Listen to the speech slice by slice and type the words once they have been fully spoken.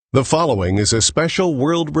The following is a special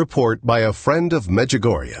World Report by a Friend of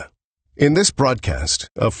Medjugorje. In this broadcast,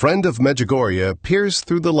 a Friend of Medjugorje peers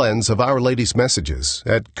through the lens of Our Lady's messages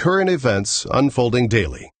at current events unfolding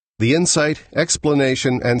daily. The insight,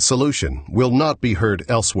 explanation, and solution will not be heard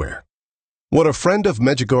elsewhere. What a Friend of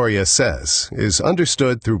Medjugorje says is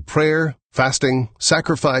understood through prayer, fasting,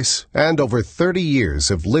 sacrifice, and over 30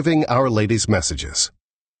 years of living Our Lady's messages.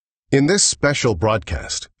 In this special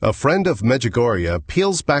broadcast, a Friend of Medjugorje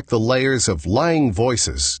peels back the layers of lying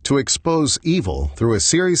voices to expose evil through a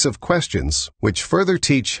series of questions which further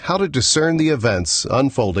teach how to discern the events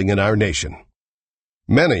unfolding in our nation.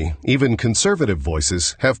 Many, even conservative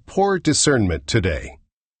voices, have poor discernment today.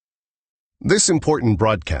 This important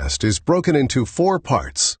broadcast is broken into 4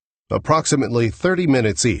 parts, approximately 30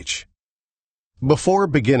 minutes each. Before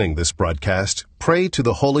beginning this broadcast, pray to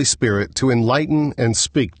the Holy Spirit to enlighten and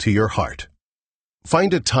speak to your heart.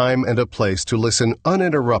 Find a time and a place to listen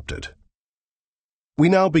uninterrupted. We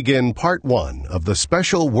now begin Part 1 of the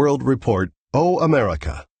special World Report, O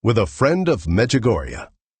America, with a Friend of Medjugorje.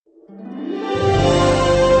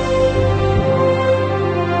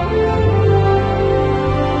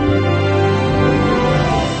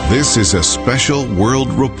 This is a special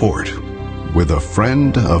World Report with a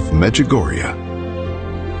Friend of Medjugorje.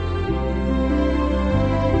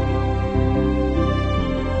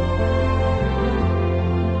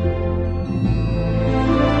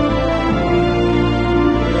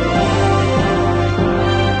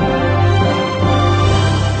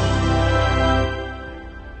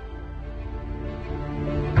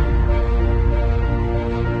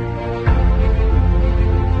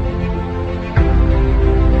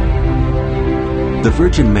 The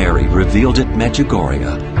Virgin Mary revealed at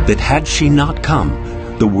Medjugorje that had she not come,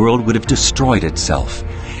 the world would have destroyed itself.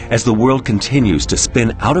 As the world continues to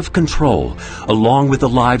spin out of control, along with the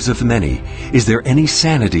lives of many, is there any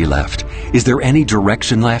sanity left? Is there any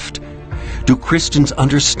direction left? Do Christians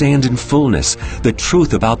understand in fullness the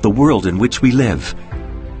truth about the world in which we live?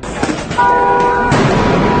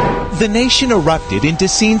 The nation erupted into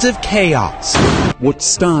scenes of chaos. What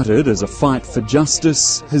started as a fight for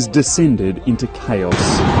justice has descended into chaos.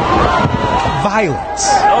 Violence.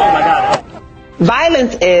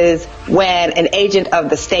 Violence is when an agent of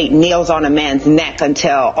the state kneels on a man's neck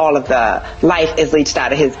until all of the life is leached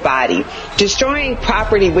out of his body. Destroying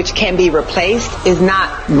property which can be replaced is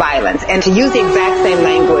not violence. And to use the exact same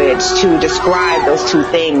language to describe those two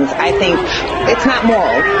things, I think it's not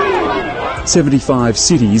moral. 75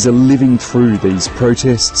 cities are living through these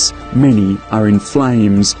protests. Many are in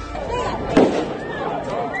flames.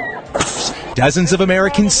 Dozens of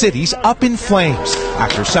American cities up in flames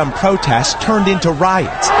after some protests turned into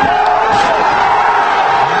riots,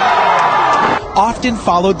 often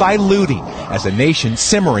followed by looting as a nation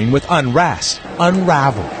simmering with unrest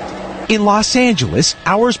unraveled. In Los Angeles,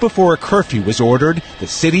 hours before a curfew was ordered, the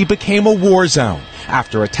city became a war zone.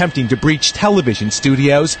 After attempting to breach television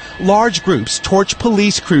studios, large groups torched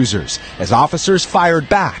police cruisers as officers fired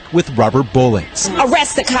back with rubber bullets.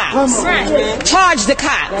 Arrest the cops. Charge the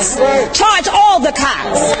cops. Charge all the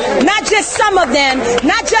cops. Not just some of them,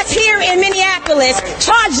 not just here in Minneapolis.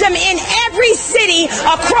 Charge them in every city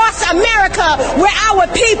across America where our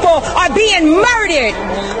people are being murdered.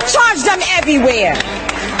 Charge them everywhere.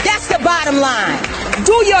 That's the bottom line.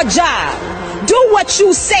 Do your job. Do what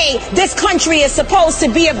you say this country is supposed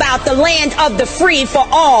to be about, the land of the free for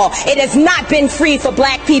all. It has not been free for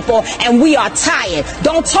black people, and we are tired.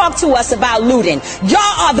 Don't talk to us about looting.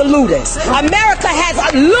 Y'all are the looters. America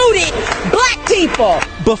has looted black people.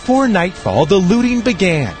 Before nightfall, the looting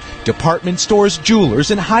began. Department stores,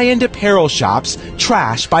 jewelers, and high-end apparel shops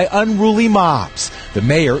trashed by unruly mobs. The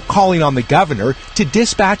mayor calling on the governor to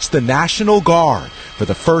dispatch the National Guard for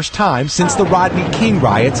the first time since the Rodney King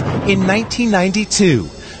riots in 1992.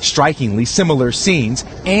 Strikingly similar scenes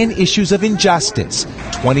and issues of injustice,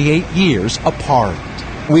 28 years apart.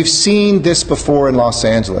 We've seen this before in Los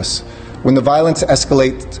Angeles. When the violence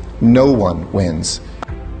escalates, no one wins.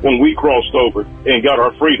 When we crossed over and got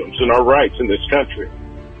our freedoms and our rights in this country,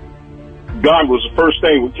 God was the first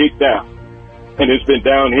thing we kicked out, and it's been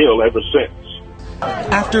downhill ever since.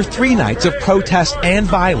 After 3 nights of protest and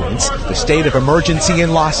violence, the state of emergency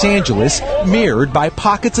in Los Angeles mirrored by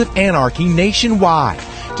pockets of anarchy nationwide,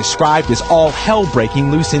 described as all hell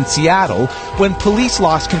breaking loose in Seattle when police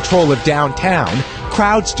lost control of downtown,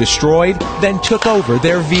 crowds destroyed, then took over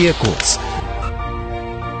their vehicles.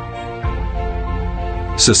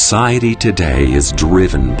 Society today is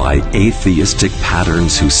driven by atheistic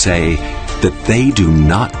patterns who say that they do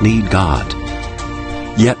not need God.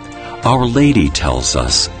 Yet, Our Lady tells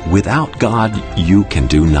us, without God, you can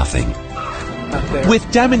do nothing.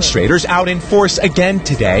 With demonstrators out in force again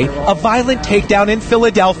today, a violent takedown in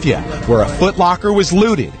Philadelphia, where a Foot Locker was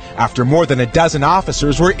looted after more than a dozen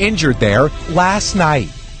officers were injured there last night.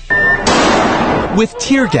 With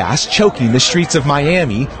tear gas choking the streets of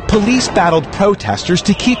Miami, police battled protesters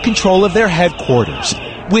to keep control of their headquarters.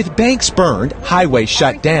 With banks burned, highways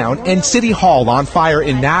shut down, and City Hall on fire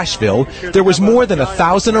in Nashville, there was more than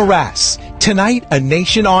 1,000 arrests. Tonight, a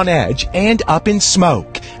nation on edge and up in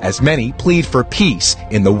smoke, as many plead for peace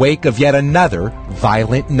in the wake of yet another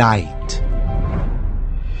violent night.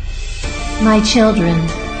 My children,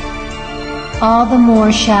 all the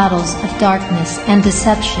more shadows of darkness and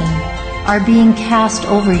deception are being cast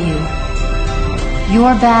over you.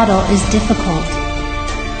 Your battle is difficult.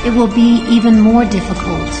 It will be even more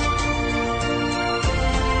difficult.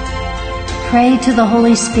 Pray to the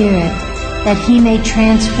Holy Spirit that He may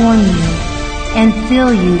transform you and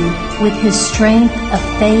fill you with His strength of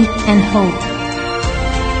faith and hope,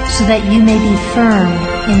 so that you may be firm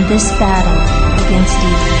in this battle against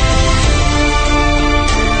evil.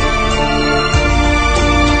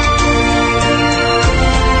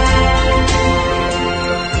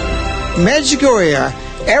 Medjugorje,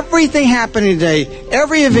 everything happening today,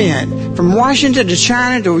 every event, from Washington to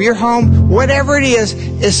China to your home, whatever it is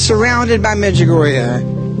surrounded by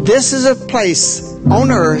Medjugorje. This is a place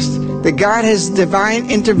on earth that God has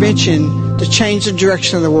divine intervention to change the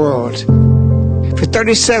direction of the world. For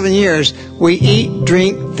 37 years, we eat,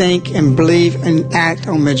 drink, think, and believe and act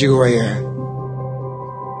on Medjugorje.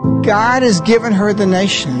 God has given her the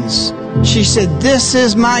nations. She said, "This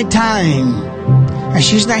is my time." And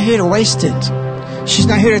she's not here to waste it. She's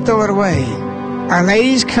not here to throw it away. Our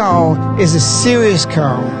Lady's call is a serious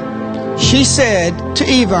call. She said to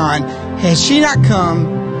Yvonne, had she not come,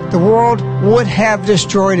 the world would have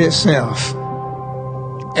destroyed itself.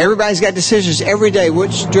 Everybody's got decisions every day.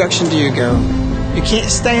 Which direction do you go? You can't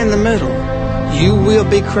stay in the middle. You will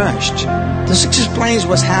be crushed. This explains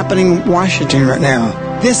what's happening in Washington right now.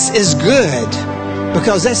 This is good,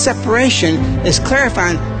 because that separation is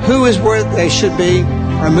clarifying who is where they should be,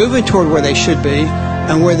 or moving toward where they should be,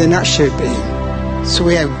 and where they not should be. So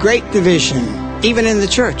we have great division, even in the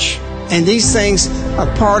church. And these things are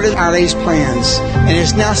part of Our Lady's plans. And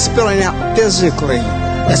it's now spilling out physically.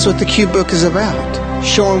 That's what the Q book is about.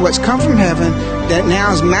 Showing what's come from heaven that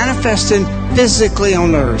now is manifested physically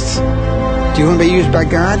on earth. Do you want to be used by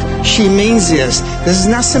God? She means this. This is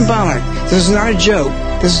not symbolic. This is not a joke.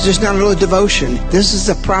 This is just not a little devotion. This is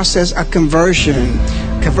the process of conversion.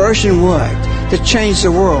 Conversion what? To change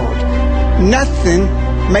the world. Nothing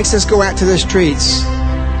makes us go out to the streets.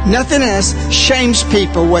 Nothing else shames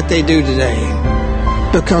people what they do today.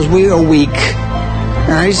 Because we are weak.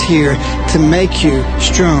 God is here to make you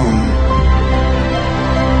strong.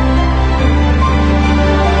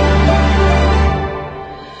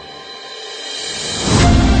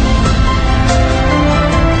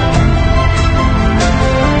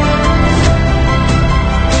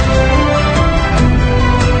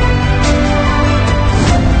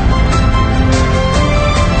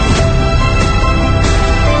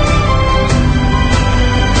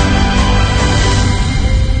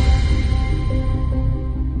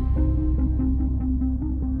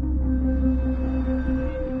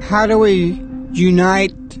 How do we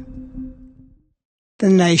unite the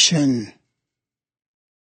nation?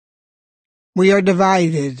 We are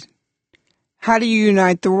divided. How do you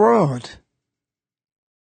unite the world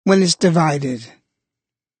when it's divided?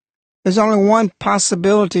 There's only one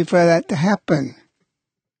possibility for that to happen.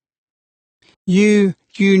 You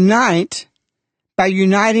unite by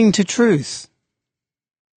uniting to truth.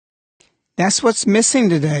 That's what's missing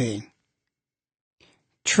today.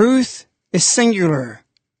 Truth is singular.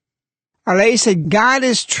 Our Lady said, God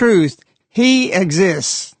is truth. He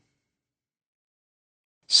exists.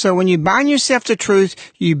 So when you bind yourself to truth,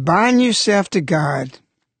 you bind yourself to God.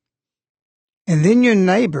 And then your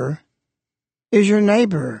neighbor is your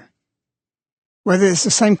neighbor. Whether it's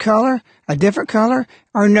the same color, a different color,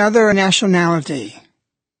 or another nationality.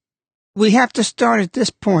 We have to start at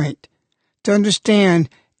this point to understand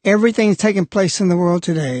everything that's taking place in the world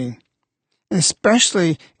today,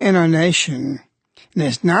 especially in our nation. And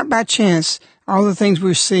it's not by chance all the things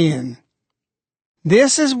we're seeing.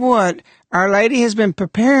 This is what Our Lady has been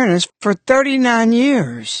preparing us for 39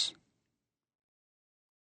 years.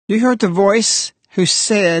 You heard the voice who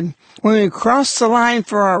said, when we crossed the line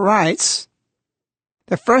for our rights,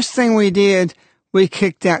 the first thing we did, we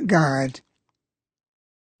kicked out God.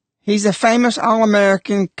 He's a famous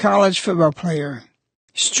All-American college football player,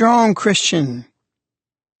 strong Christian.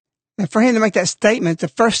 And for him to make that statement, the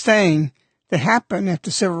first thing that happened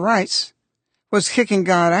after civil rights was kicking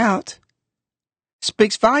God out.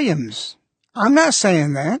 speaks volumes. I'm not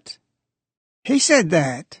saying that. He said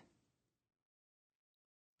that.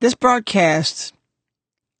 This broadcast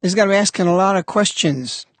is going to be asking a lot of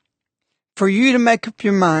questions for you to make up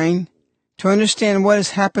your mind to understand what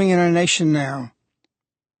is happening in our nation now.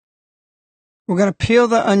 We're going to peel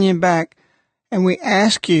the onion back, and we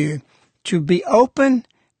ask you to be open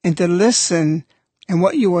and to listen and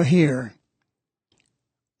what you will hear.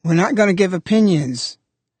 We're not going to give opinions.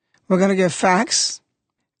 We're going to give facts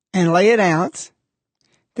and lay it out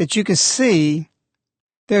that you can see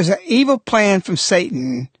there's an evil plan from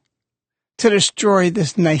Satan to destroy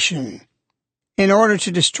this nation in order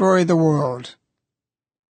to destroy the world.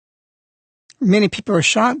 Many people are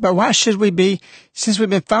shocked, but why should we be, since we've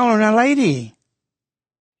been following Our Lady?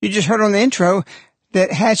 You just heard on the intro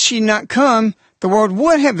that had she not come, the world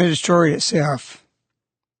would have destroyed itself.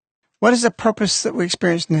 What is the purpose that we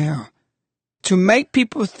experience now? To make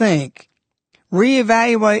people think,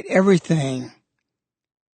 reevaluate everything.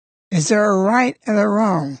 Is there a right and a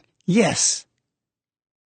wrong? Yes.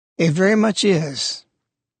 It very much is.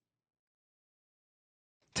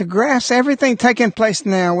 To grasp everything taking place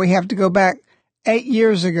now, we have to go back 8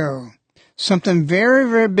 years ago. Something very,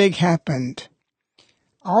 very big happened.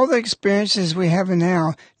 All the experiences we have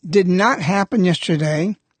now did not happen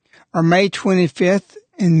yesterday or May 25th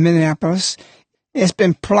in Minneapolis. It's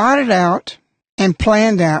been plotted out and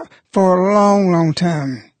planned out for a long, long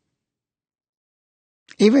time.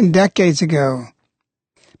 Even decades ago.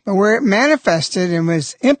 But where it manifested and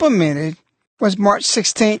was implemented was March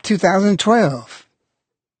 16, 2012.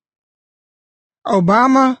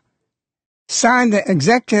 Obama signed the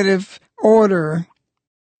executive order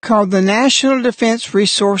called the National Defense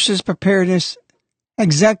Resources Preparedness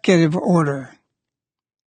Executive Order.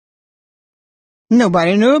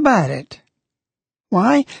 Nobody knew about it.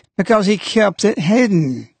 Why? Because he kept it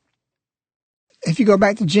hidden. If you go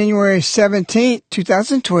back to January 17,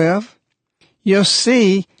 2012, you'll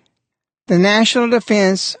see the National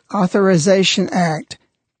Defense Authorization Act,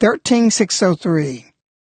 13603.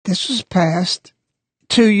 This was passed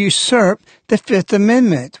to usurp the Fifth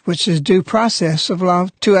Amendment, which is due process of law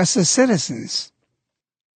to us as citizens.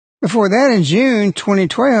 Before that, in June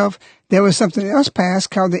 2012, there was something else passed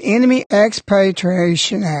called the Enemy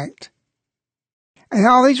Expatriation Act. And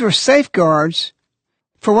all these were safeguards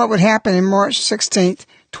for what would happen in March 16,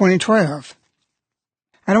 2012.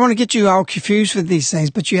 I don't want to get you all confused with these things,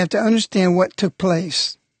 but you have to understand what took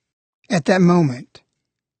place at that moment.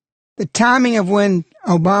 The timing of when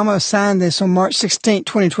Obama signed this on March 16,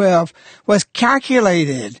 2012 was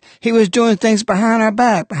calculated. He was doing things behind our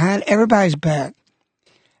back, behind everybody's back,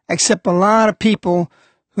 except a lot of people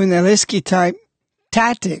who in the Linsky type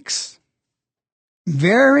tactics.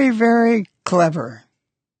 Very, very clever.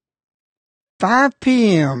 5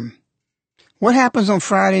 p.m. What happens on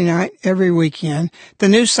Friday night every weekend? The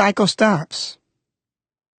news cycle stops.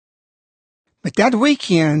 But that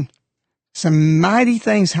weekend, some mighty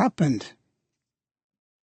things happened.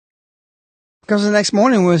 Because the next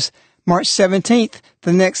morning was March 17th.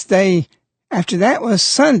 The next day after that was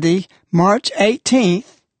Sunday, March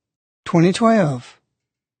 18th, 2012.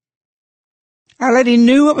 Our Lady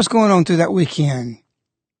knew what was going on through that weekend.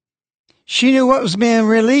 She knew what was being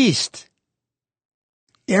released.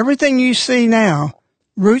 Everything you see now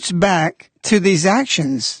roots back to these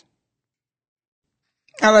actions.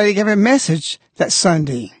 Our Lady gave a message that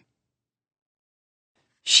Sunday.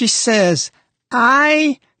 She says,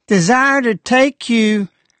 I desire to take you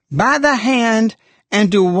by the hand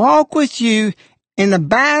and to walk with you in the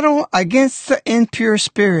battle against the impure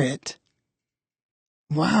spirit.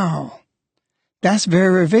 Wow. That's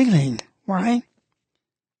very revealing. Why?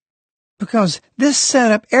 Because this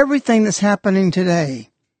set up everything that's happening today.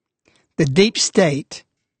 The deep state.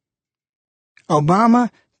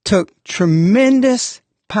 Obama took tremendous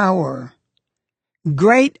power,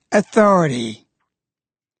 great authority,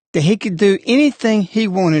 that he could do anything he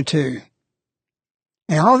wanted to.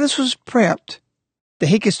 And all this was prepped that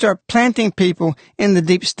he could start planting people in the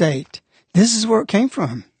deep state. This is where it came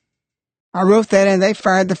from. I wrote that and they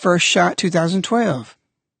fired the first shot 2012.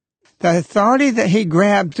 The authority that he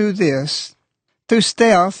grabbed through this, through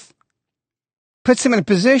stealth, puts him in a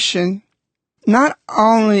position, not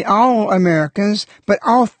only all Americans, but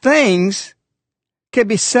all things could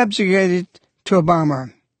be subjugated to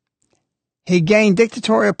Obama. He gained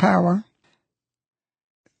dictatorial power.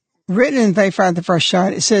 Written in They Fired the First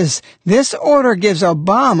Shot, it says, this order gives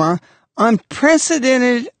Obama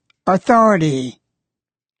unprecedented authority.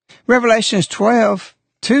 Revelations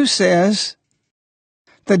 12:2 says,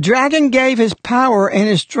 the dragon gave his power and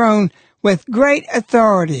his throne with great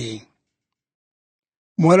authority.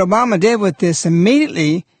 What Obama did with this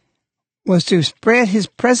immediately was to spread his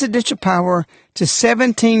presidential power to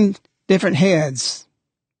 17 different heads,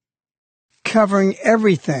 covering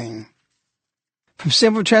everything. From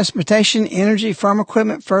civil transportation, energy, farm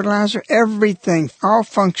equipment, fertilizer, everything, all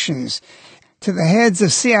functions, to the heads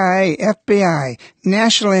of CIA, FBI,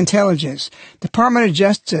 National Intelligence, Department of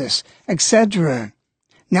Justice, etc.,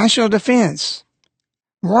 National Defense,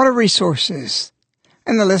 water resources,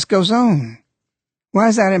 and the list goes on. Why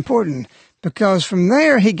is that important? Because from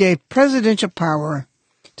there he gave presidential power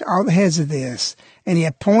to all the heads of this, and he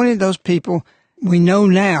appointed those people we know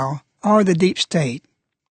now are the deep state.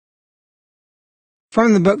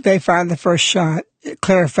 From the book They Fired the First Shot, it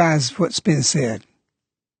clarifies what's been said.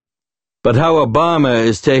 But how Obama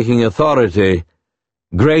is taking authority,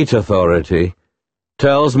 great authority,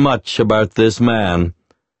 tells much about this man,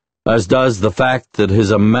 as does the fact that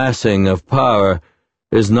his amassing of power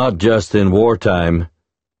is not just in wartime,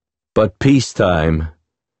 but peacetime,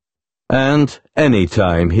 and any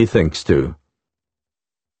time he thinks to.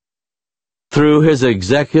 Through his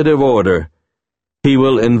executive order, he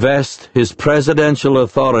will invest his presidential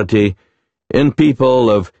authority in people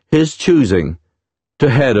of his choosing to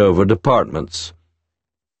head over departments.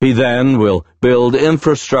 He then will build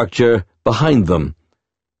infrastructure behind them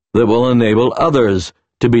that will enable others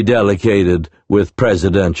to be delegated with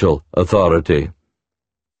presidential authority.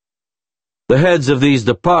 The heads of these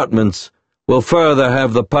departments will further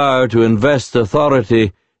have the power to invest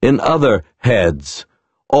authority in other heads,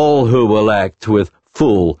 all who will act with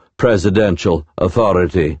full presidential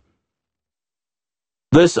authority.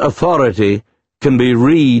 This authority can be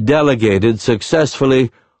re-delegated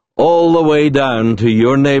successfully all the way down to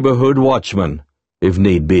your neighborhood watchman, if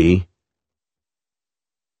need be.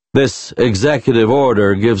 This executive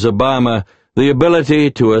order gives Obama the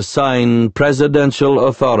ability to assign presidential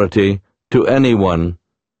authority to anyone,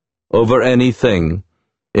 over anything,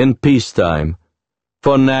 in peacetime,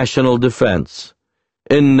 for national defense,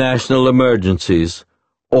 in national emergencies,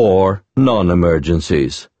 or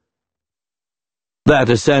non-emergencies. That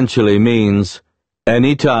essentially means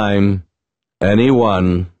anytime,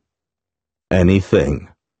 anyone, anything.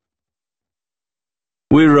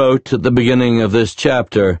 We wrote at the beginning of this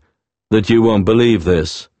chapter that you won't believe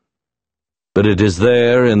this, but it is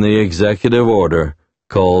there in the executive order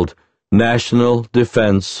called National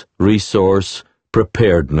Defense Resource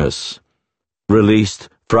Preparedness, released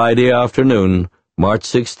Friday afternoon, March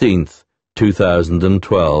 16th,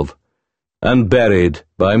 2012, and buried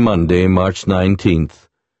by Monday, March 19th,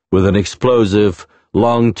 with an explosive,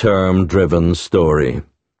 long-term driven story.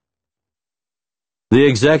 The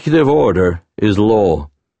executive order is law,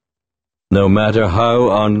 no matter how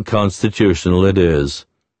unconstitutional it is.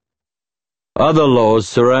 Other laws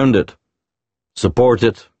surround it, support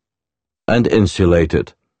it, and insulate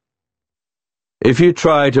it. If you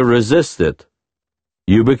try to resist it,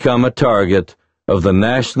 you become a target of the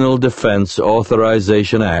National Defense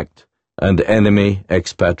Authorization Act and Enemy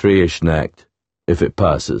Expatriation Act, if it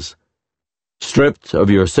passes, stripped of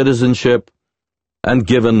your citizenship and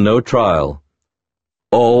given no trial,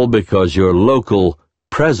 all because your local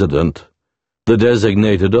president, the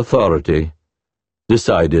designated authority,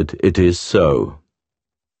 decided it is so.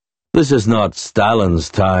 This is not Stalin's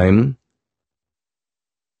time.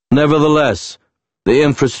 Nevertheless, the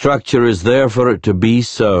infrastructure is there for it to be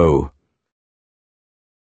so.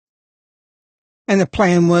 And the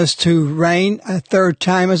plan was to reign a third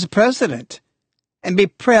time as a president and be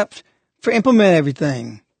prepped for implement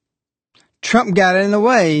everything. Trump got in the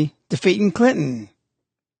way, defeating Clinton.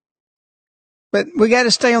 But we got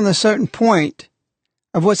to stay on the certain point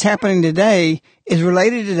of what's happening today is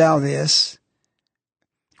related to all this.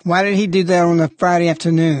 Why did he do that on a Friday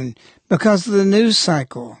afternoon? Because of the news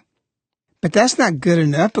cycle. But that's not good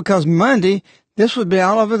enough, because Monday, this would be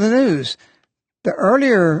all over the news. The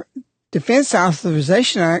earlier Defense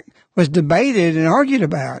Authorization Act was debated and argued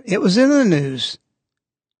about. It was in the news.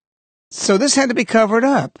 So this had to be covered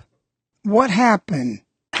up. What happened?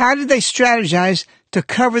 How did they strategize to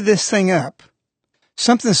cover this thing up?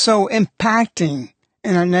 Something so impacting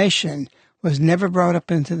in our nation was never brought up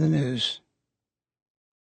into the news.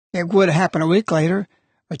 It would have happened a week later,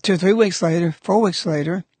 or 2 or 3 weeks later, 4 weeks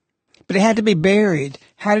later, but it had to be buried.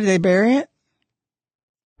 How did they bury it?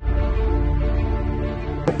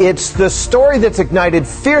 It's the story that's ignited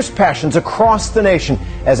fierce passions across the nation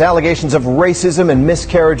as allegations of racism and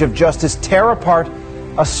miscarriage of justice tear apart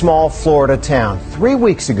a small Florida town. 3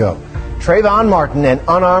 weeks ago, Trayvon Martin, an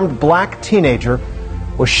unarmed black teenager,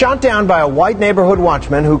 was shot down by a white neighborhood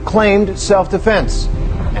watchman who claimed self-defense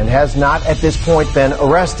and has not at this point been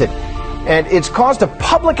arrested. And it's caused a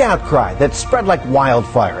public outcry that spread like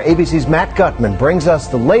wildfire. ABC's Matt Gutman brings us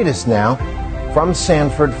the latest now from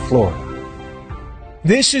Sanford, Florida.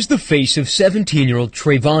 This is the face of 17-year-old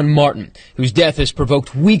Trayvon Martin, whose death has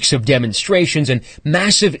provoked weeks of demonstrations and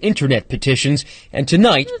massive internet petitions, and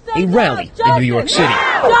tonight, a rally in New York City.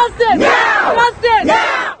 Justice! Now! Justice!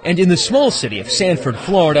 Now! And in the small city of Sanford,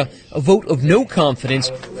 Florida, a vote of no confidence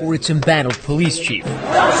for its embattled police chief.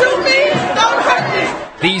 Don't shoot me! Don't hurt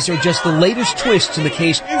me! These are just the latest twists in the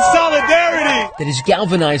case In solidarity! that is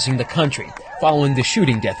galvanizing the country following the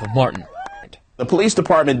shooting death of Martin. The police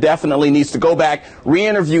department definitely needs to go back,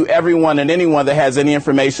 re-interview everyone and anyone that has any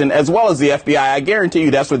information, as well as the FBI. I guarantee you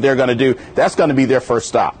that's what they're going to do. That's going to be their first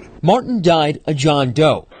stop. Martin died a John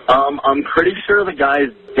Doe. I'm pretty sure the guy's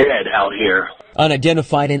dead out here.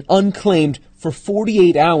 Unidentified and unclaimed for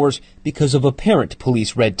 48 hours because of apparent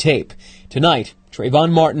police red tape. Tonight,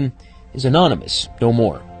 Trayvon Martin is anonymous no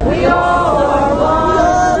more. We all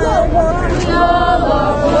are one.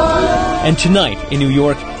 And tonight in New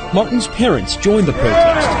York, Martin's parents joined the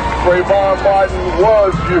protest. Trayvon Martin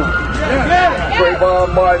was you.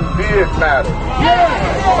 Trayvon Martin did matter.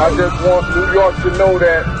 I just want New York to know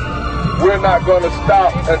that we're not going to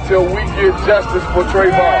stop until we get justice for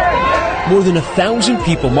Trayvon. More than 1,000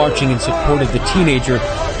 people marching in support of the teenager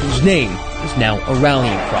whose name is now a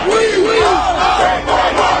rallying cry.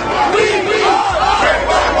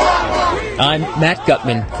 I'm Matt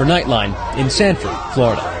Gutman for Nightline in Sanford,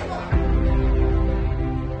 Florida.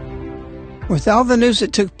 With all the news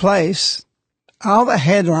that took place, all the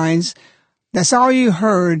headlines, that's all you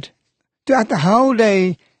heard throughout the whole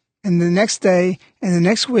day and the next day and the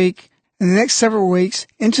next week and the next several weeks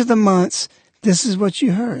into the months. This is what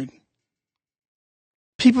you heard.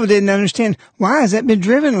 People didn't understand, why has that been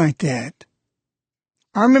driven like that?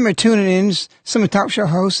 I remember tuning in some of the talk show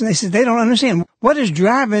hosts, and they said they don't understand what is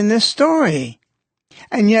driving this story.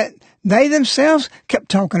 And yet they themselves kept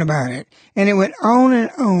talking about it. And it went on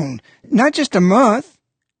and on. Not just a month,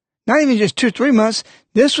 not even just 2 or 3 months.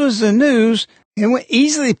 This was the news. It went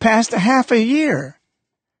easily past a half a year.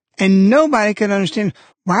 And nobody could understand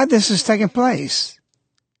why this is taking place.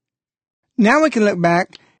 Now we can look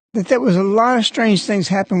back that there was a lot of strange things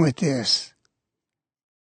happened with this.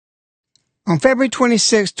 On February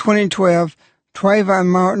 26, 2012, Trayvon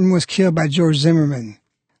Martin was killed by George Zimmerman.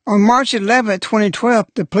 On March 11, 2012,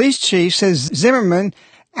 the police chief says Zimmerman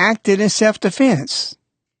acted in self-defense.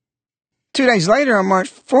 2 days later, on March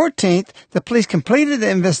 14th, the police completed the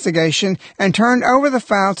investigation and turned over the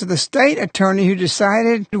file to the state attorney who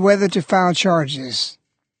decided whether to file charges.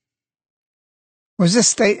 Was this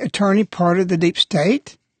state attorney part of the deep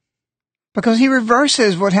state? Because he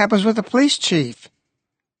reverses what happens with the police chief.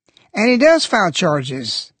 And he does file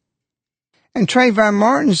charges. And Trayvon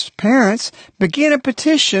Martin's parents began a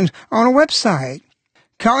petition on a website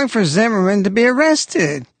calling for Zimmerman to be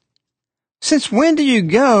arrested. Since when do you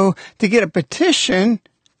go to get a petition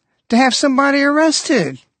to have somebody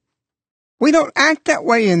arrested? We don't act that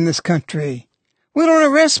way in this country. We don't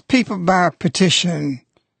arrest people by petition.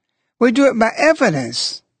 We do it by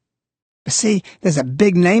evidence. But see, there's a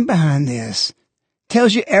big name behind this.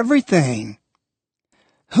 Tells you everything.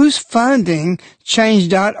 Who's funding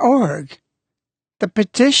Change.org? The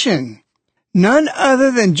petition. None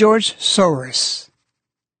other than George Soros.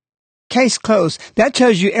 Case closed. That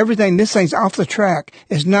tells you everything. This thing's off the track.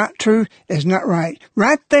 It's not true. It's not right.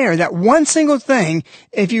 Right there, that one single thing,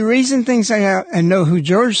 if you reason things out and know who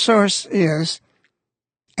George Soros is,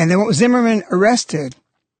 and they want Zimmerman arrested,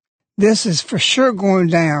 this is for sure going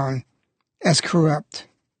down as corrupt.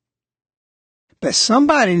 But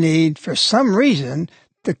somebody need, for some reason,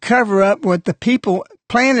 to cover up what the people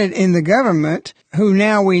planted in the government, who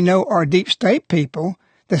now we know are deep state people,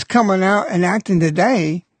 that's coming out and acting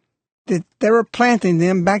today, that they were planting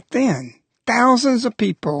them back then. Thousands of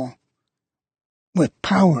people with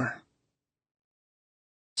power.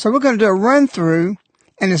 So we're going to do a run through,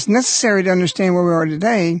 and it's necessary to understand where we are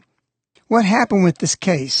today, what happened with this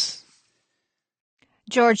case.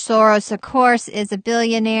 George Soros, of course, is a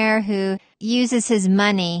billionaire who uses his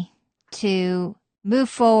money to move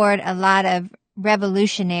forward a lot of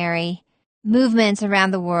revolutionary movements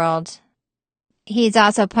around the world. He's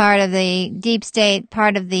also part of the deep state,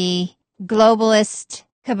 part of the globalist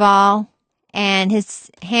cabal, and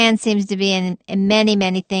his hand seems to be in many,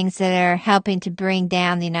 many things that are helping to bring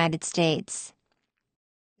down the United States.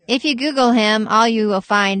 If you Google him, all you will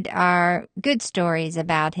find are good stories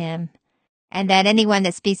about him, and that anyone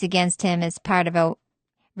that speaks against him is part of a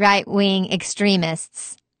right-wing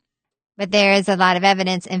extremists. But there is a lot of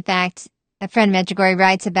evidence. In fact, a friend of Medjugorje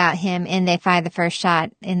writes about him in They Fired the First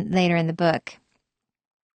Shot later in the book.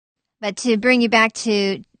 But to bring you back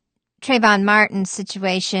to Trayvon Martin's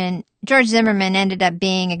situation, George Zimmerman ended up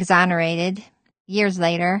being exonerated years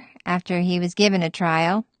later after he was given a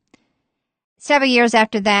trial. Several years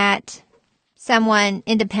after that, someone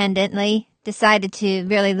independently decided to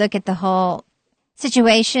really look at the whole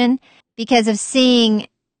situation because of seeing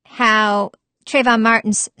how Trayvon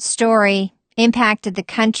Martin's story impacted the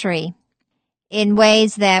country in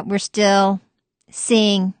ways that we're still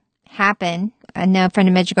seeing happen. I know Friend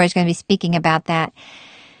of Medjugorje is going to be speaking about that.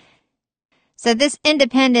 So this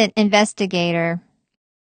independent investigator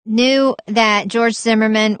knew that George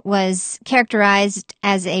Zimmerman was characterized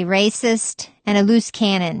as a racist and a loose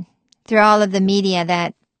cannon through all of the media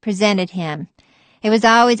that presented him. It was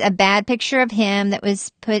always a bad picture of him that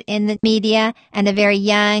was put in the media and a very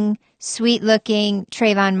young, sweet-looking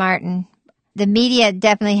Trayvon Martin. The media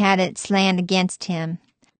definitely had its slant against him.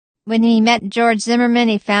 When he met George Zimmerman,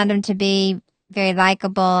 he found him to be very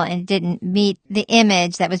likable and didn't meet the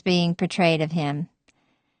image that was being portrayed of him.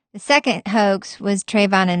 The second hoax was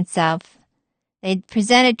Trayvon himself. They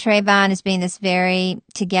presented Trayvon as being this very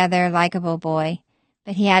together, likable boy,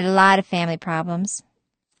 but he had a lot of family problems.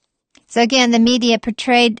 So again, the media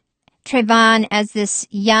portrayed Trayvon as this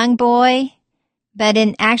young boy, but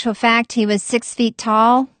in actual fact, he was 6 feet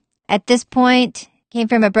tall. At this point, came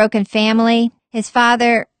from a broken family. His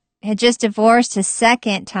father had just divorced his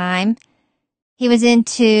second time. He was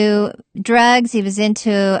into drugs. He was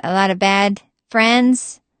into a lot of bad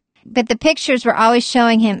friends. But the pictures were always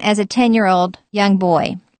showing him as a 10-year-old young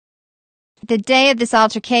boy. The day of this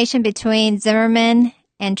altercation between Zimmerman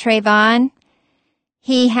and Trayvon,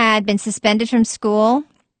 he had been suspended from school.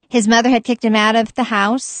 His mother had kicked him out of the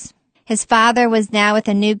house. His father was now with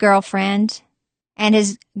a new girlfriend, and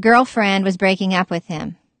his girlfriend was breaking up with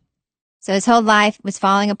him. So his whole life was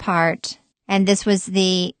falling apart, and this was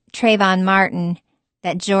the Trayvon Martin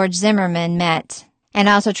that George Zimmerman met. And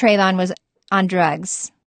also Trayvon was on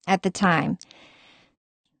drugs at the time.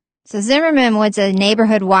 So Zimmerman was a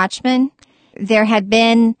neighborhood watchman. There had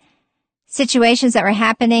been situations that were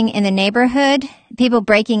happening in the neighborhood, people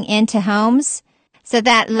breaking into homes. So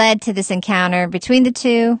that led to this encounter between the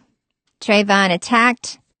two. Trayvon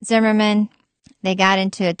attacked Zimmerman. They got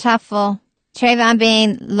into a tussle. Trayvon,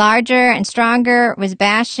 being larger and stronger, was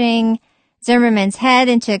bashing Zimmerman's head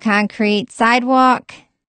into a concrete sidewalk.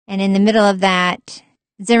 And in the middle of that,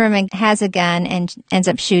 Zimmerman has a gun and ends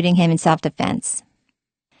up shooting him in self-defense.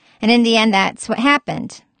 And in the end, that's what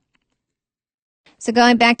happened. So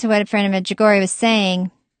going back to what a friend of Medjugorje was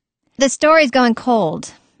saying, the story's going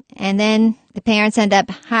cold. And then the parents end up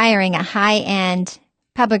hiring a high-end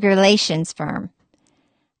public relations firm.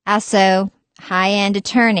 Also, high-end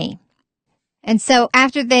attorney. And so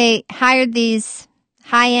after they hired these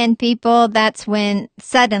high-end people, that's when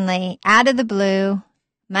suddenly, out of the blue,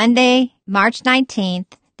 Monday, March 19th,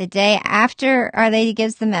 the day after Our Lady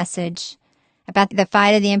gives the message about the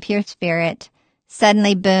fight of the impure spirit,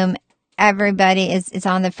 suddenly, boom, everybody is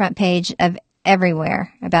on the front page of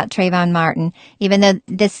everywhere about Trayvon Martin, even though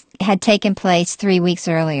this had taken place 3 weeks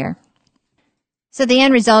earlier. So the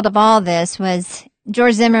end result of all this was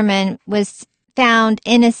George Zimmerman was found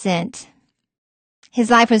innocent. His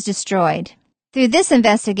life was destroyed. Through this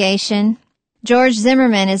investigation, George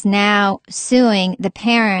Zimmerman is now suing the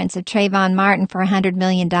parents of Trayvon Martin for $100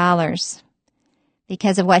 million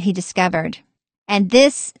because of what he discovered. And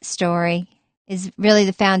this story is really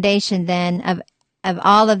the foundation then of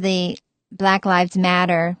all of the Black Lives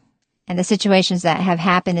Matter and the situations that have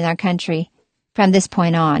happened in our country from this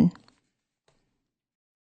point on.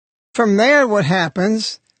 From there, what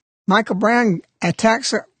happens, Michael Brown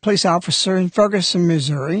attacks a police officer in Ferguson,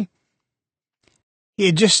 Missouri. He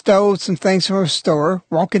had just stole some things from a store,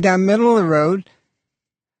 walking down the middle of the road.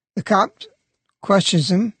 The cop questions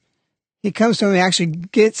him. He comes to him and actually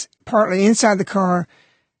gets partly inside the car.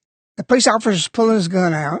 The police officer is pulling his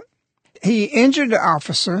gun out. He injured the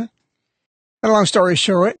officer. A long story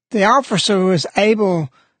short, the officer was able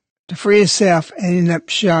to free himself and ended up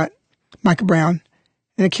shot Michael Brown,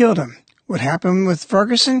 and it killed him. What happened with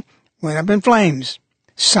Ferguson went up in flames.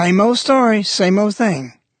 Same old story, same old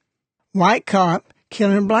thing. White cop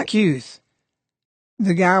killing a black youth.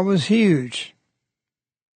 The guy was huge.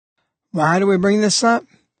 Why do we bring this up?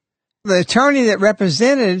 The attorney that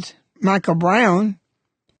represented Michael Brown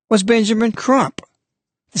was Benjamin Crump,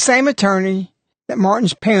 the same attorney that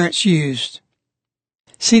Martin's parents used.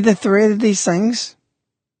 See the thread of these things?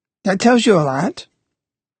 That tells you a lot.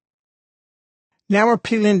 Now we're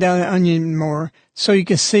peeling down the onion more so you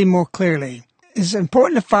can see more clearly. It's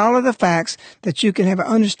important to follow the facts that you can have an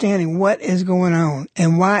understanding what is going on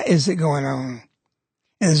and why is it going on.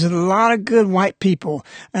 There's a lot of good white people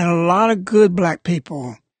and a lot of good black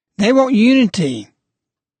people. They want unity.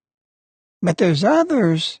 But there's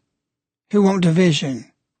others who want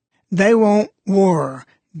division. They want war.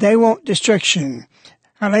 They want destruction.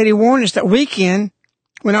 Our lady warned us that weekend,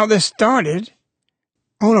 when all this started,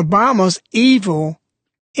 on Obama's evil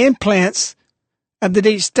implants of the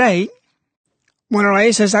deep state, when our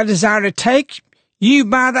lady says, I desire to take you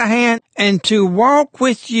by the hand and to walk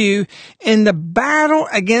with you in the battle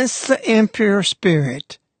against the impure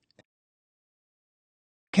spirit.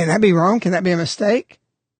 Can that be wrong? Can that be a mistake?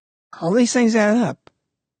 All these things add up.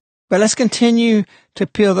 But let's continue to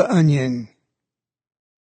peel the onion.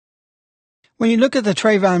 When you look at the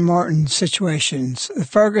Trayvon Martin situations, the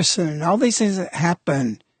Ferguson, all these things that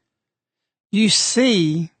happen, you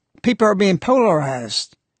see people are being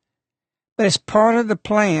polarized. But it's part of the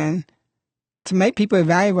plan to make people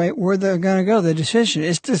evaluate where they're going to go, the decision.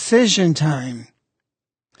 It's decision time.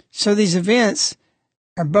 So these events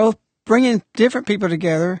are both bringing different people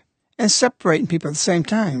together and separating people at the same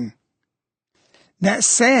time. That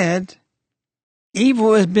said,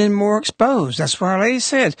 evil has been more exposed. That's why Our Lady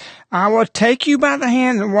said, I will take you by the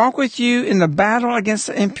hand and walk with you in the battle against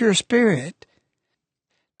the impure spirit.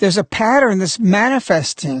 There's a pattern that's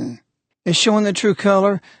manifesting. It's showing the true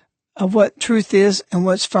color of what truth is and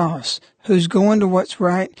what's false, who's going to what's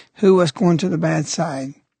right, who was going to the bad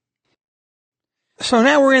side. So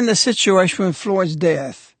now we're in the situation with Floyd's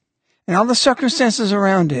death and all the circumstances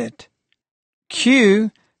around it.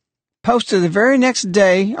 Q posted the very next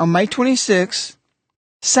day on May 26th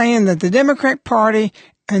saying that the Democratic Party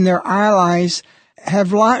and their allies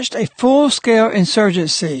have launched a full-scale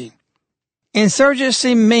insurgency.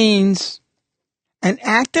 Insurgency means an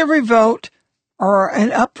active revolt or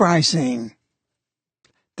an uprising.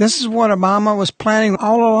 This is what Obama was planning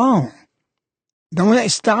all along. The only thing that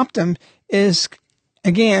stopped him is,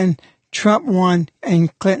 again, Trump won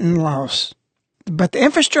and Clinton lost. But the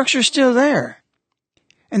infrastructure is still there.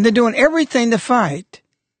 And they're doing everything to fight.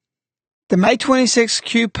 The May 26th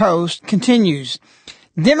Q post continues.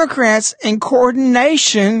 Democrats, in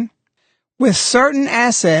coordination with certain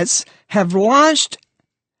assets, have launched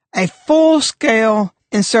a full-scale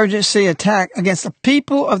insurgency attack against the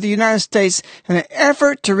people of the United States in an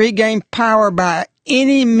effort to regain power by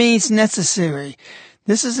any means necessary.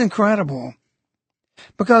 This is incredible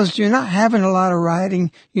because you're not having a lot of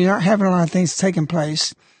rioting. You're not having a lot of things taking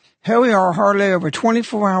place. Here we are hardly over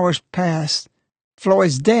 24 hours past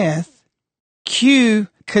Floyd's death. Q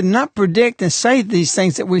could not predict and say these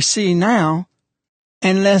things that we see now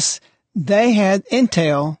unless they had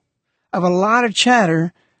intel of a lot of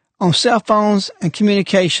chatter on cell phones and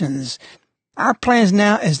communications. Our plans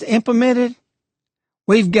now is to implement it.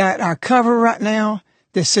 We've got our cover right now,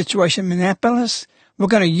 this situation in Minneapolis. We're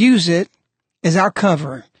going to use it as our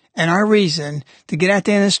cover and our reason to get out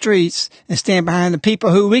there in the streets and stand behind the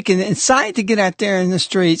people who we can incite to get out there in the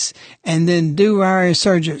streets and then do our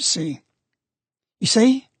insurgency. You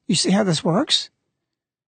see? You see how this works?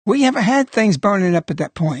 We haven't had things burning up at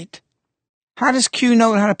that point. How does Q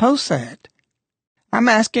know how to post that? I'm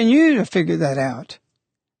asking you to figure that out.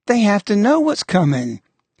 They have to know what's coming.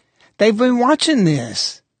 They've been watching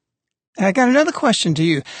this. And I got another question to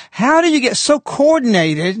you. How do you get so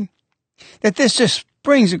coordinated that this just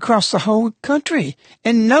springs across the whole country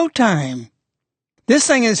in no time? This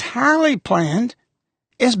thing is highly planned.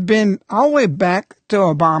 It's been all the way back to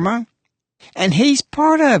Obama, and he's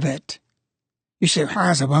part of it. You say, how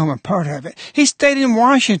is Obama part of it? He stayed in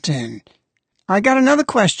Washington. I got another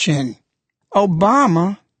question.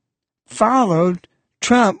 Obama followed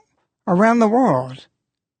Trump around the world,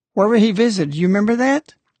 wherever he visited. You remember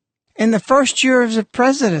that? In the first year of his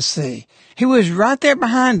presidency, he was right there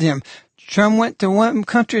behind him. Trump went to one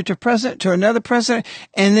country to president, to another president,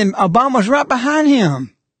 and then Obama was right behind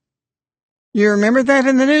him. You remember that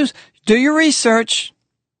in the news? Do your research.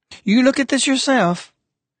 You look at this yourself.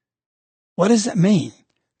 What does that mean?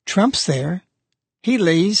 Trump's there. He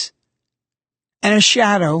leaves. And a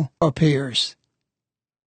shadow appears.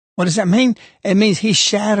 What does that mean? It means he's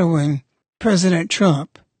shadowing President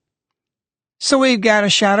Trump. So we've got a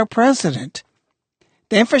shadow president.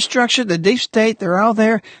 The infrastructure, the deep state, they're all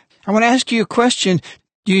there. I want to ask you a question.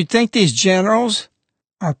 Do you think these generals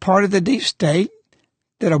are part of the deep state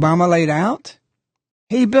that Obama laid out?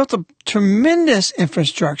 He built a tremendous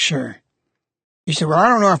infrastructure. You say, well, I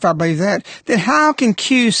don't know if I believe that. Then how can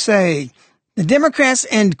Q say, the Democrats,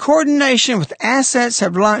 in coordination with assets,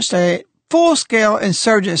 have launched a full-scale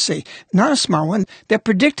insurgency, not a small one. They're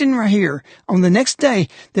predicting right here, on the next day,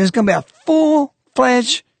 there's going to be a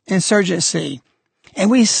full-fledged insurgency.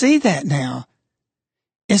 And we see that now.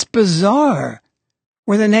 It's bizarre.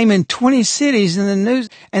 where they're naming 20 cities in the news,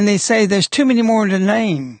 and they say there's too many more to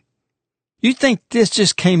name. You think this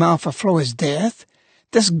just came off of Floyd's death?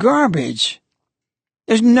 This garbage.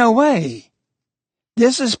 There's no way.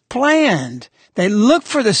 This is planned. They looked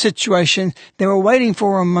for the situation they were waiting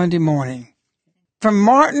for on Monday morning. From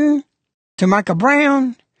Martin to Michael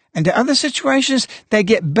Brown and to other situations, they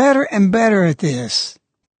get better and better at this.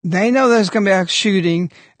 They know there's going to be a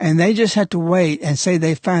shooting, and they just have to wait and say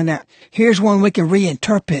they find out. Here's one we can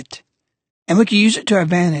reinterpret, and we can use it to our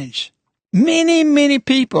advantage. Many, many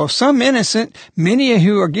people, some innocent, many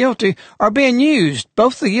who are guilty, are being used,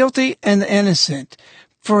 both the guilty and the innocent,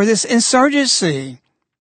 for this insurgency.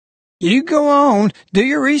 You go on, do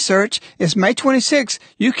your research. It's May 26th.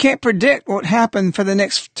 You can't predict what happened for the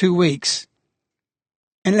next 2 weeks,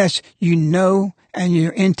 unless you know and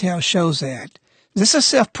your intel shows that. This is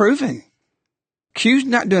self-proven. Q's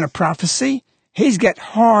not doing a prophecy. He's got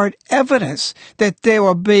hard evidence that there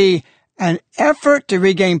will be an effort to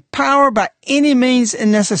regain power by any means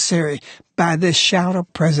necessary by this shadow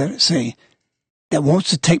presidency that wants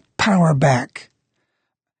to take power back.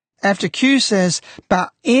 After Q says, by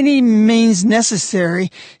any means necessary,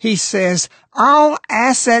 he says, all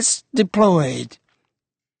assets deployed.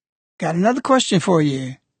 Got another question for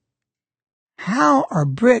you. How are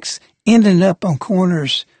bricks ending up on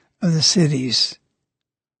corners of the cities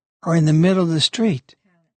or in the middle of the street?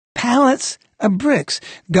 Pallets of bricks.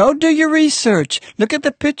 Go do your research. Look at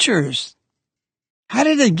the pictures. How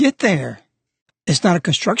did they get there? It's not a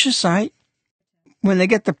construction site. When they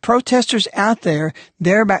get the protesters out there,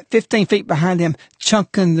 they're about 15 feet behind them,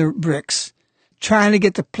 chunking the bricks, trying to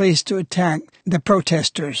get the police to attack the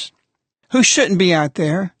protesters, who shouldn't be out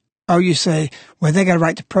there. Oh, you say, well, they got a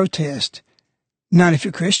right to protest. Not if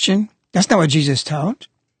you're Christian. That's not what Jesus taught.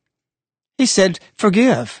 He said,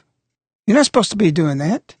 forgive. You're not supposed to be doing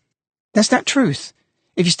that. That's not truth.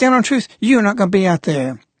 If you stand on truth, you're not going to be out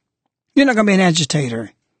there. You're not going to be an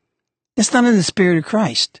agitator. That's not in the spirit of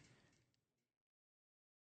Christ.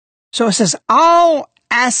 So it says, all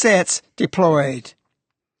assets deployed,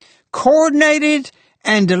 coordinated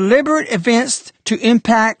and deliberate events to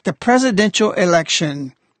impact the presidential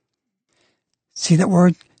election. See that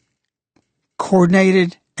word?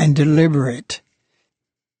 Coordinated and deliberate.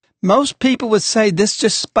 Most people would say this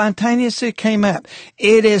just spontaneously came up.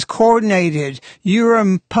 It is coordinated. You're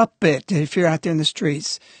a puppet if you're out there in the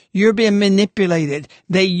streets. You're being manipulated.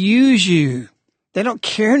 They use you. They don't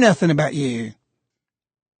care nothing about you.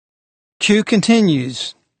 Q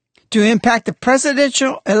continues, to impact the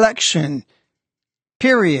presidential election,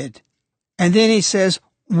 period. And then he says,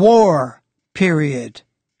 war, period.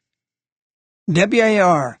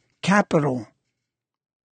 WAR, capital.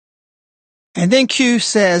 And then Q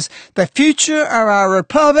says, the future of our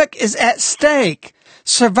republic is at stake.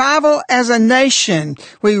 Survival as a nation.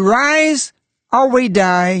 We rise or we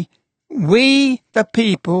die. We, the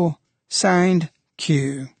people, signed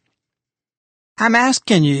Q. I'm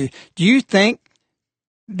asking you, do you think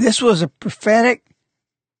this was a prophetic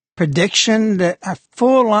prediction that a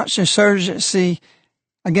full launch insurgency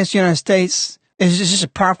against the United States is just a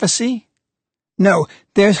prophecy? No,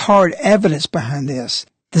 there's hard evidence behind this.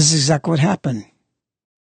 This is exactly what happened.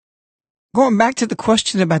 Going back to the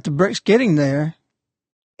question about the bricks getting there,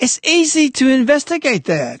 it's easy to investigate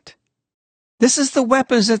that. This is the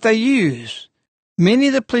weapons that they use. Many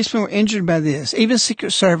of the policemen were injured by this, even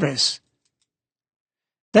Secret Service.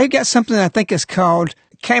 They've got something I think is called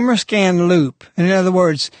camera scan loop. In other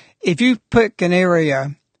words, if you pick an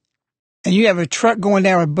area and you have a truck going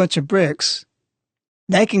down with a bunch of bricks,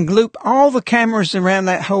 they can loop all the cameras around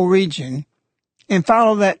that whole region and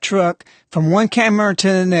follow that truck from one camera to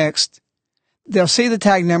the next. They'll see the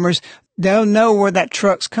tag numbers. They'll know where that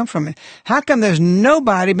truck's come from. How come there's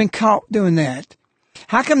nobody been caught doing that?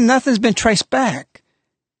 How come nothing's been traced back?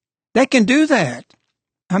 They can do that.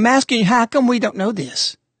 I'm asking you, how come we don't know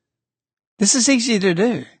this? This is easy to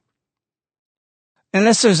do.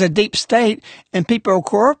 Unless there's a deep state and people are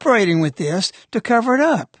cooperating with this to cover it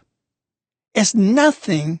up. It's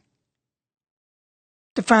nothing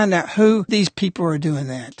to find out who these people are doing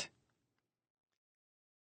that.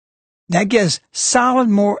 That gives solid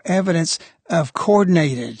more evidence of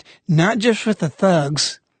coordinated, not just with the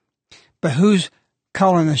thugs, but who's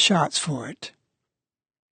calling the shots for it.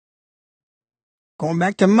 Going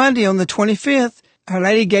back to Monday on the 25th, Our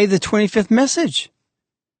Lady gave the 25th message.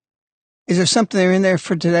 Is there something in there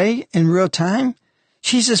for today in real time?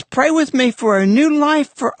 She says, pray with me for a new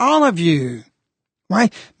life for all of you. Why?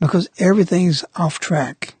 Because everything's off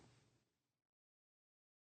track.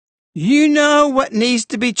 You know what needs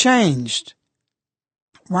to be changed.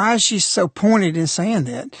 Why is she so pointed in saying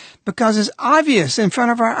that? Because it's obvious in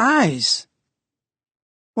front of our eyes.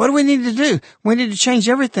 What do we need to do? We need to change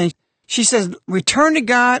everything. She says, return to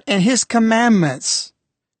God and His commandments.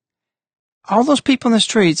 All those people in the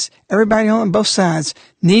streets, everybody on both sides,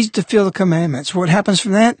 needs to feel the commandments. What happens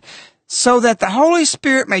from that? So that the Holy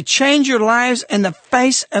Spirit may change your lives in the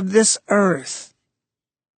face of this earth.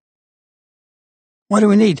 What do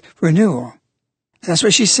we need? Renewal. That's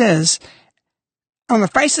what she says. On the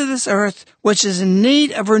face of this earth, which is in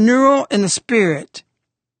need of renewal in the Spirit.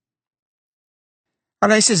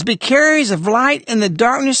 And he says, be carriers of light in the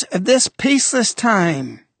darkness of this peaceless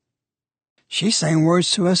time. She's saying words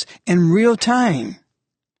to us in real time.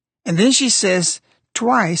 And then she says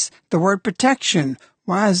twice the word protection.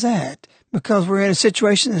 Why is that? Because we're in a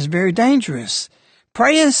situation that's very dangerous.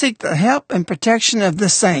 Pray and seek the help and protection of the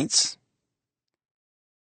saints.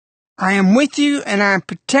 I am with you and I am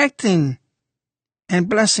protecting and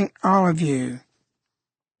blessing all of you.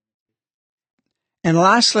 And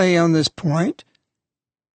lastly on this point,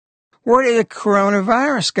 where did the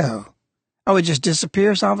coronavirus go? Oh, it just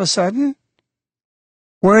disappears all of a sudden?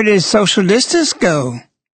 Where did social distance go?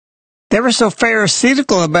 They were so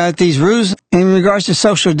pharisaical about these rules in regards to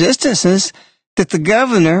social distances that the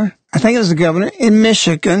governor, I think it was the governor in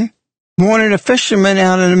Michigan, wanted a fisherman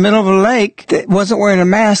out in the middle of a lake that wasn't wearing a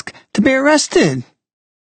mask to be arrested.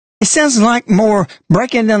 It sounds like more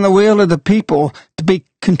breaking down the will of the people to be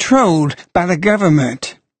controlled by the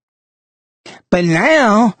government. But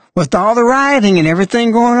now, with all the rioting and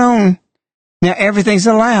everything going on, now everything's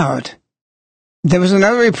allowed. There was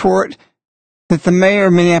another report that the mayor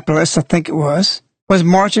of Minneapolis, I think it was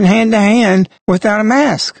marching hand to hand without a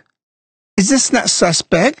mask. Is this not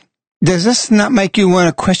suspect? Does this not make you want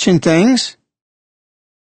to question things?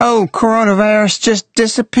 Oh, coronavirus just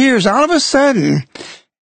disappears all of a sudden.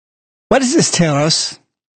 What does this tell us?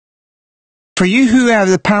 For you who have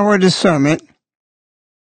the power of discernment,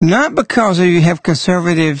 not because you have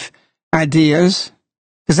conservative ideas,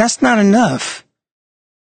 because that's not enough.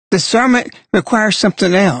 Discernment requires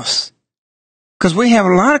something else. Because we have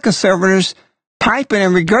a lot of conservatives piping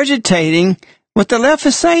and regurgitating what the left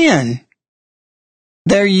is saying.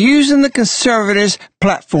 They're using the conservatives'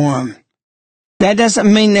 platform. That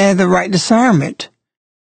doesn't mean they have the right discernment.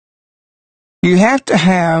 You have to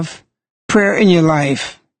have prayer in your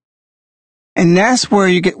life. And that's where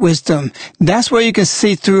you get wisdom. That's where you can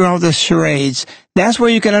see through all the charades. That's where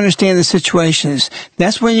you can understand the situations.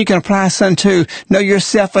 That's where you can apply something to know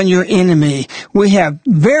yourself and your enemy. We have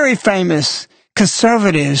very famous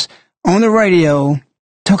conservatives on the radio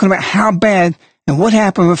talking about how bad and what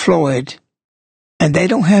happened with Floyd. And they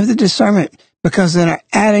don't have the discernment because they're not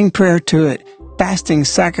adding prayer to it, fasting,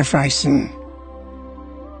 sacrificing.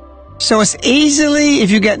 So it's easily, if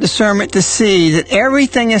you get discernment, to see that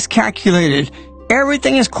everything is calculated,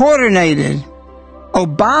 everything is coordinated.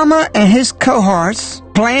 Obama and his cohorts'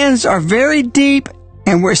 plans are very deep,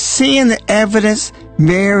 and we're seeing the evidence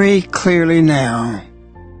very clearly now.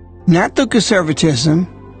 Not through conservatism,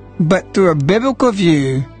 but through a biblical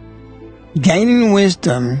view, gaining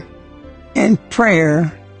wisdom and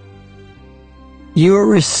prayer, you will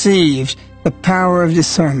receive the power of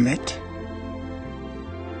discernment.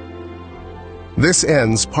 This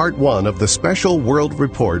ends part 1 of the special World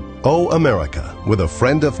Report, O America, with a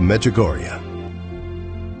Friend of Medjugorje.